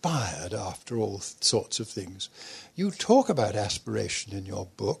aspired after all sorts of things. You talk about aspiration in your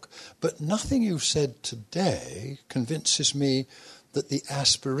book, but nothing you've said today convinces me that the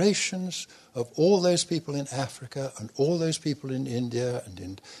aspirations of all those people in Africa and all those people in India and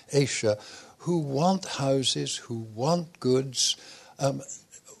in Asia who want houses, who want goods,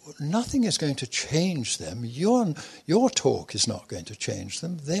 nothing is going to change them. Your talk is not going to change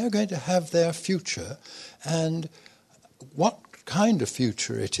them. They are going to have their future, and what kind of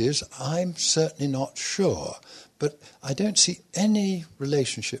future it is, I'm certainly not sure. But I don't see any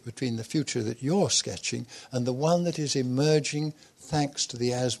relationship between the future that you're sketching and the one that is emerging thanks to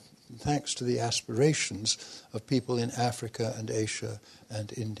the aspirations of people in Africa and Asia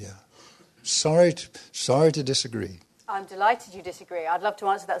and India. Sorry to disagree. I'm delighted you disagree. I'd love to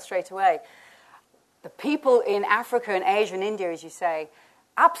answer that straight away. The people in Africa and Asia and India, as you say,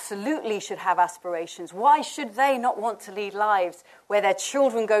 absolutely should have aspirations. Why should they not want to lead lives where their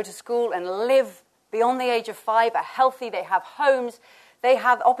children go to school and live beyond the age of 5, are healthy, they have homes, they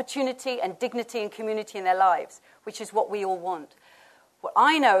have opportunity and dignity and community in their lives, which is what we all want. What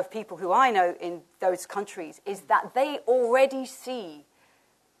I know of people who I know in those countries is that they already see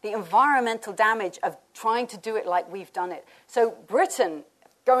the environmental damage of trying to do it like we've done it. So Britain,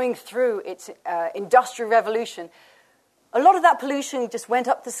 going through its industrial revolution, a lot of that pollution just went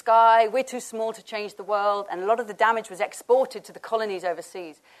up the sky, we're too small to change the world, and a lot of the damage was exported to the colonies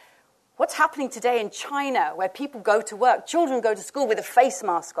overseas. What's happening today in China, where people go to work, children go to school with a face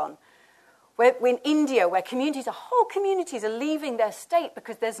mask on, where in India, where whole communities are leaving their state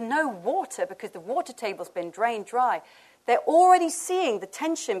because there's no water, because the water table's been drained dry. They're already seeing the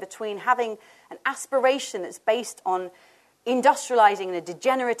tension between having an aspiration that's based on industrializing in a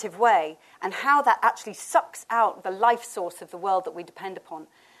degenerative way and how that actually sucks out the life source of the world that we depend upon.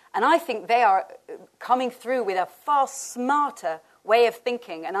 And I think they are coming through with a far smarter way of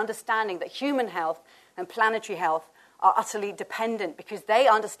thinking and understanding that human health and planetary health are utterly dependent, because they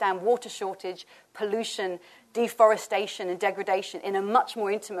understand water shortage, pollution, deforestation and degradation in a much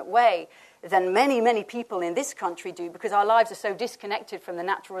more intimate way than many, many people in this country do, because our lives are so disconnected from the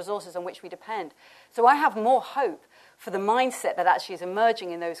natural resources on which we depend. So I have more hope for the mindset that actually is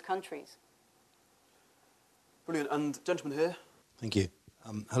emerging in those countries. Brilliant. And gentleman here. Thank you.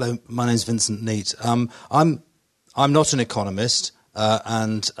 Hello, my name's Vincent Neate. I'm not an economist,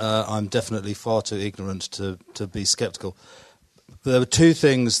 and I'm definitely far too ignorant to be sceptical. There were two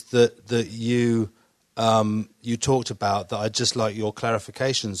things that you you talked about that I'd just like your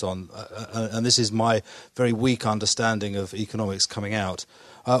clarifications on, and this is my very weak understanding of economics coming out.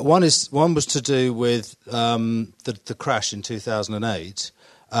 One was to do with the crash in 2008,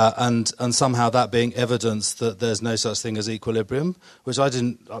 and somehow that being evidence that there's no such thing as equilibrium, which I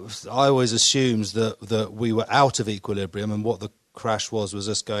always assumed that we were out of equilibrium, and what the crash was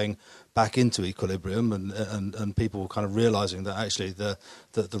just going back into equilibrium, and people were kind of realising that actually the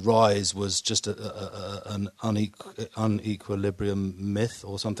rise was just an unequilibrium myth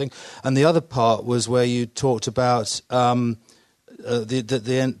or something. And the other part was where you talked about the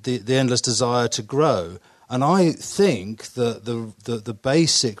endless desire to grow. And I think that the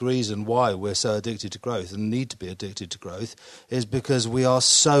basic reason why we're so addicted to growth and need to be addicted to growth is because we are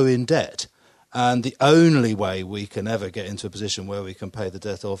so in debt. And the only way we can ever get into a position where we can pay the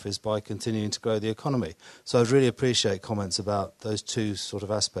debt off is by continuing to grow the economy. So I'd really appreciate comments about those two sort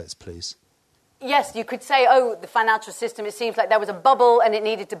of aspects, please. Yes, you could say, the financial system, it seems like there was a bubble and it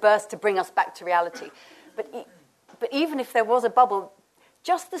needed to burst to bring us back to reality. But even if there was a bubble,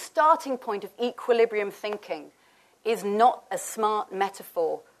 just the starting point of equilibrium thinking is not a smart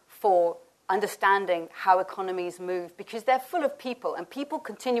metaphor for understanding how economies move, because they're full of people, and people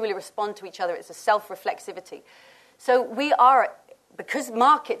continually respond to each other. It's a self-reflexivity. So because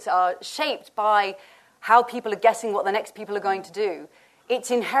markets are shaped by how people are guessing what the next people are going to do, it's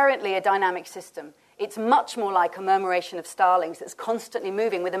inherently a dynamic system. It's much more like a murmuration of starlings that's constantly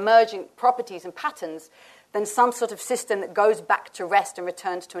moving with emerging properties and patterns than some sort of system that goes back to rest and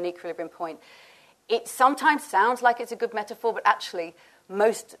returns to an equilibrium point. It sometimes sounds like it's a good metaphor, but actually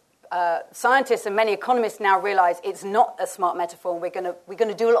most scientists and many economists now realize it's not a smart metaphor, and we're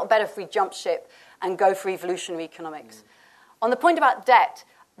going to do a lot better if we jump ship and go for evolutionary economics. On the point about debt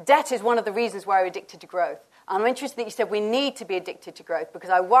is one of the reasons why we're addicted to growth. And I'm interested that you said we need to be addicted to growth, because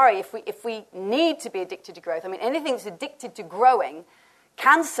I worry if we need to be addicted to growth, anything that's addicted to growing,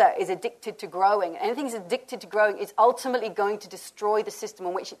 cancer is addicted to growing. Anything that's addicted to growing is ultimately going to destroy the system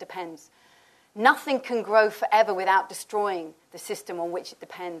on which it depends. Nothing can grow forever without destroying the system on which it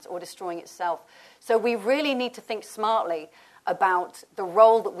depends or destroying itself. So we really need to think smartly about the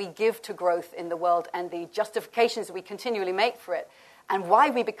role that we give to growth in the world and the justifications that we continually make for it, and why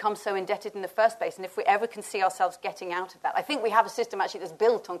we become so indebted in the first place, and if we ever can see ourselves getting out of that. I think we have a system actually that's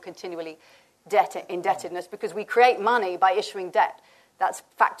built on continually indebtedness, because we create money by issuing debt. That's a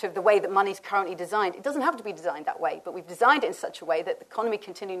factor of the way that money is currently designed. It doesn't have to be designed that way, but we've designed it in such a way that the economy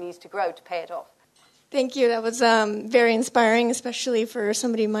continually needs to grow to pay it off. Thank you. That was very inspiring, especially for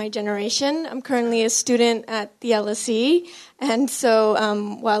somebody my generation. I'm currently a student at the LSE, and so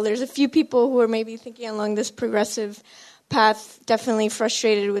while there's a few people who are maybe thinking along this progressive path, definitely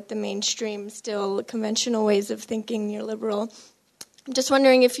frustrated with the mainstream, still conventional ways of thinking, neoliberal. I'm just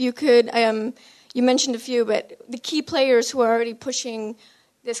wondering if you could... you mentioned a few, but the key players who are already pushing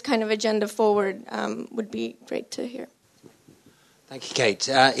this kind of agenda forward would be great to hear. Thank you, Kate.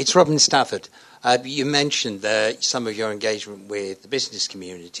 It's Robin Stafford. You mentioned some of your engagement with the business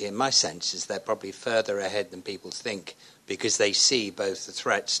community, and my sense is they're probably further ahead than people think, because they see both the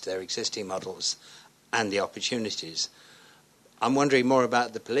threats to their existing models and the opportunities. I'm wondering more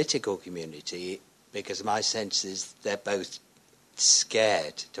about the political community, because my sense is they're both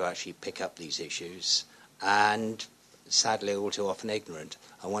scared to actually pick up these issues and sadly all too often ignorant.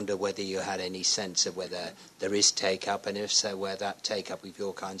 I wonder whether you had any sense of whether there is take-up, and if so, where that take-up of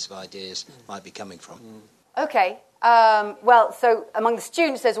your kinds of ideas might be coming from. Okay. So among the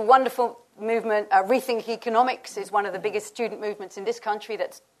students, there's a wonderful movement. Rethink Economics is one of the biggest student movements in this country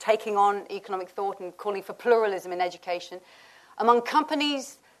that's taking on economic thought and calling for pluralism in education. Among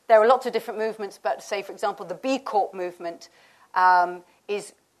companies, there are lots of different movements, but say, for example, the B Corp movement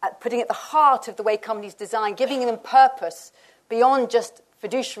is putting at the heart of the way companies design, giving them purpose beyond just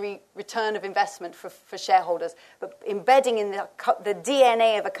fiduciary return of investment for shareholders, but embedding in the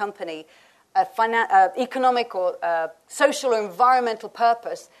DNA of a company economic or social or environmental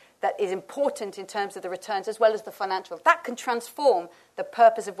purpose that is important in terms of the returns as well as the financial. That can transform the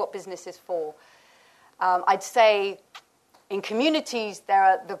purpose of what business is for. I'd say in communities there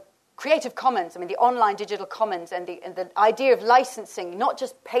are the Creative Commons, the online digital commons, and the idea of licensing, not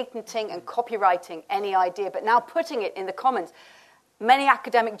just patenting and copyrighting any idea, but now putting it in the commons. Many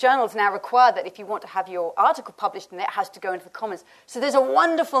academic journals now require that if you want to have your article published in it, it has to go into the commons. So there's a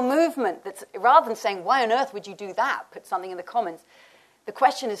wonderful movement that's, rather than saying, why on earth would you do that, put something in the commons, the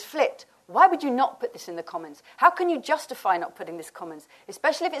question is flipped. Why would you not put this in the commons? How can you justify not putting this commons,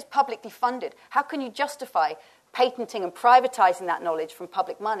 especially if it's publicly funded? How can you justify patenting and privatizing that knowledge from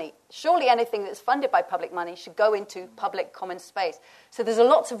public money? Surely anything that's funded by public money should go into public common space. So there's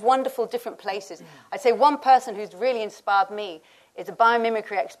lots of wonderful different places. I'd say one person who's really inspired me is a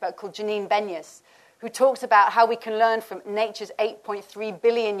biomimicry expert called Janine Benyus, who talks about how we can learn from nature's 8.3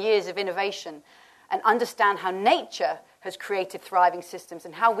 billion years of innovation and understand how nature has created thriving systems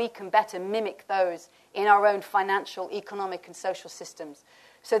and how we can better mimic those in our own financial, economic, and social systems.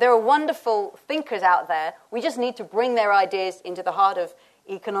 So there are wonderful thinkers out there. We just need to bring their ideas into the heart of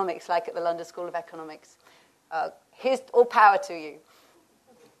economics, like at the London School of Economics. Here's all power to you.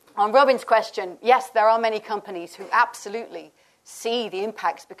 On Robin's question, yes, there are many companies who absolutely see the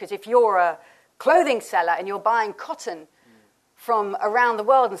impacts, because if you're a clothing seller and you're buying cotton from around the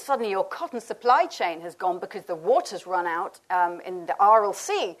world and suddenly your cotton supply chain has gone because the water's run out in the Aral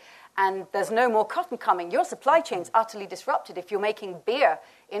Sea and there's no more cotton coming, your supply chain's utterly disrupted. If you're making beer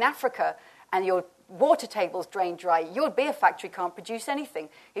in Africa and your water table's drained dry, your beer factory can't produce anything.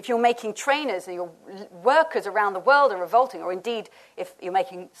 If you're making trainers and your workers around the world are revolting, or indeed if you're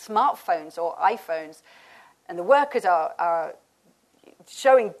making smartphones or iPhones and the workers are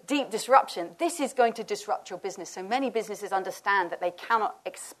showing deep disruption, this is going to disrupt your business. So many businesses understand that they cannot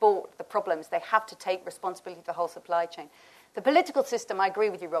export the problems. They have to take responsibility for the whole supply chain. The political system, I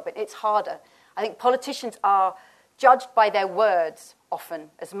agree with you, Robin, it's harder. I think politicians are judged by their words often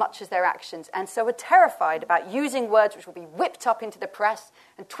as much as their actions, and so are terrified about using words which will be whipped up into the press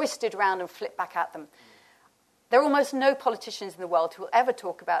and twisted around and flipped back at them. There are almost no politicians in the world who will ever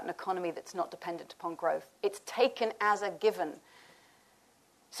talk about an economy that's not dependent upon growth. It's taken as a given.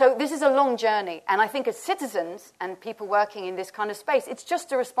 So this is a long journey, and I think as citizens and people working in this kind of space, it's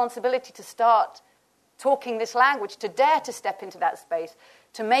just a responsibility to start talking this language, to dare to step into that space,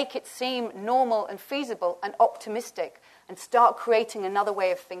 to make it seem normal and feasible and optimistic, and start creating another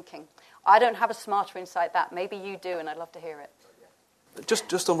way of thinking. I don't have a smarter insight than that. Maybe you do, and I'd love to hear it.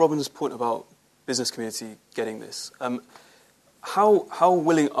 Just on Robin's point about business community getting this, how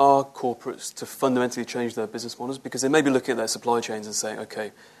willing are corporates to fundamentally change their business models? Because they may be looking at their supply chains and saying,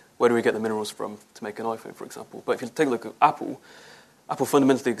 okay, where do we get the minerals from to make an iPhone, for example? But if you take a look at Apple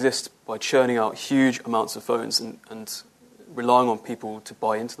fundamentally exists by churning out huge amounts of phones and relying on people to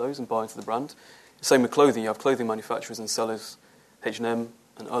buy into those and buy into the brand. Same with clothing. You have clothing manufacturers and sellers, H&M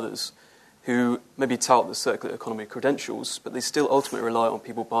and others, who maybe tout the circular economy credentials, but they still ultimately rely on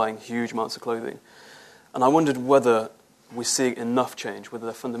people buying huge amounts of clothing. And I wondered whether we're seeing enough change, whether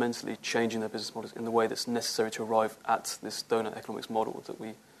they're fundamentally changing their business models in the way that's necessary to arrive at this donut economics model that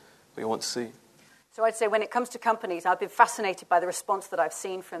we want to see. So I'd say when it comes to companies, I've been fascinated by the response that I've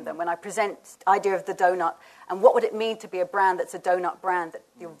seen from them when I present the idea of the donut and what would it mean to be a brand that's a donut brand, that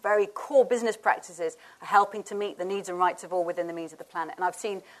your very core business practices are helping to meet the needs and rights of all within the means of the planet. And I've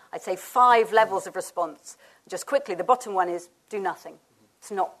seen, I'd say, 5 levels of response. Just quickly, the bottom one is do nothing.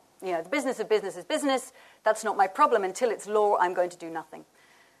 It's not, the business of business is business. That's not my problem. Until it's law, I'm going to do nothing.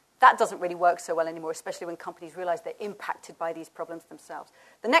 That doesn't really work so well anymore, especially when companies realize they're impacted by these problems themselves.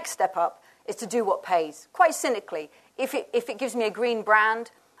 The next step up is to do what pays. Quite cynically, if it gives me a green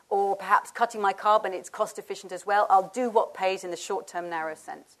brand or perhaps cutting my carbon, it's cost efficient as well, I'll do what pays in the short-term narrow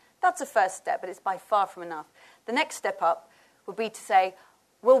sense. That's a first step, but it's by far from enough. The next step up would be to say,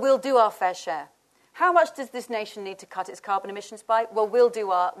 well, we'll do our fair share. How much does this nation need to cut its carbon emissions by? Well, we'll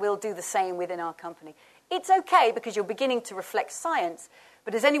do the same within our company. It's okay because you're beginning to reflect science,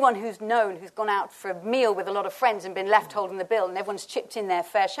 but as anyone who's gone out for a meal with a lot of friends and been left holding the bill and everyone's chipped in their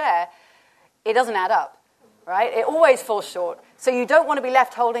fair share, it doesn't add up, right? It always falls short. So you don't want to be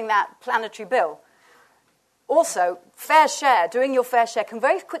left holding that planetary bill. Also, fair share, doing your fair share, can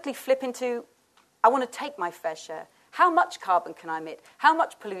very quickly flip into, I want to take my fair share. How much carbon can I emit? How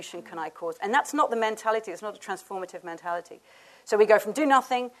much pollution can I cause? And that's not the mentality. It's not a transformative mentality. So we go from do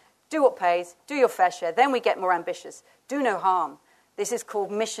nothing, do what pays, do your fair share. Then we get more ambitious. Do no harm. This is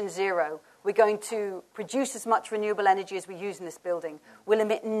called Mission Zero. We're going to produce as much renewable energy as we use in this building. We'll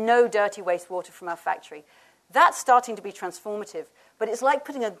emit no dirty wastewater from our factory. That's starting to be transformative, but it's like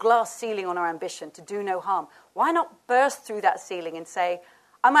putting a glass ceiling on our ambition to do no harm. Why not burst through that ceiling and say,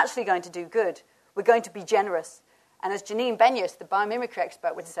 I'm actually going to do good. We're going to be generous. And as Janine Benyus, the biomimicry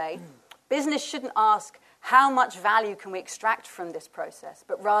expert, would say, business shouldn't ask how much value can we extract from this process,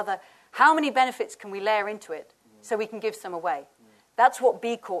 but rather how many benefits can we layer into it so we can give some away. That's what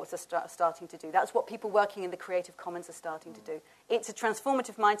B Corps are starting to do. That's what people working in the Creative Commons are starting to do. It's a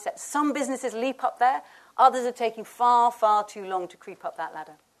transformative mindset. Some businesses leap up there. Others are taking far, far too long to creep up that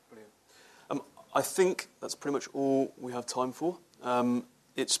ladder. Brilliant. I think that's pretty much all we have time for.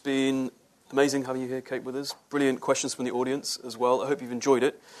 It's been amazing having you here, Kate, with us. Brilliant questions from the audience as well. I hope you've enjoyed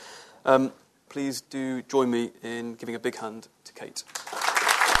it. Please do join me in giving a big hand to Kate.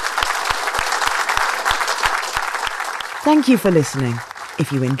 Thank you for listening.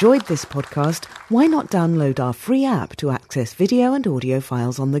 If you enjoyed this podcast, why not download our free app to access video and audio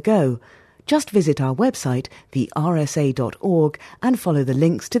files on the go? Just visit our website, thersa.org, and follow the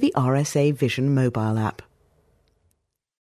links to the RSA Vision mobile app.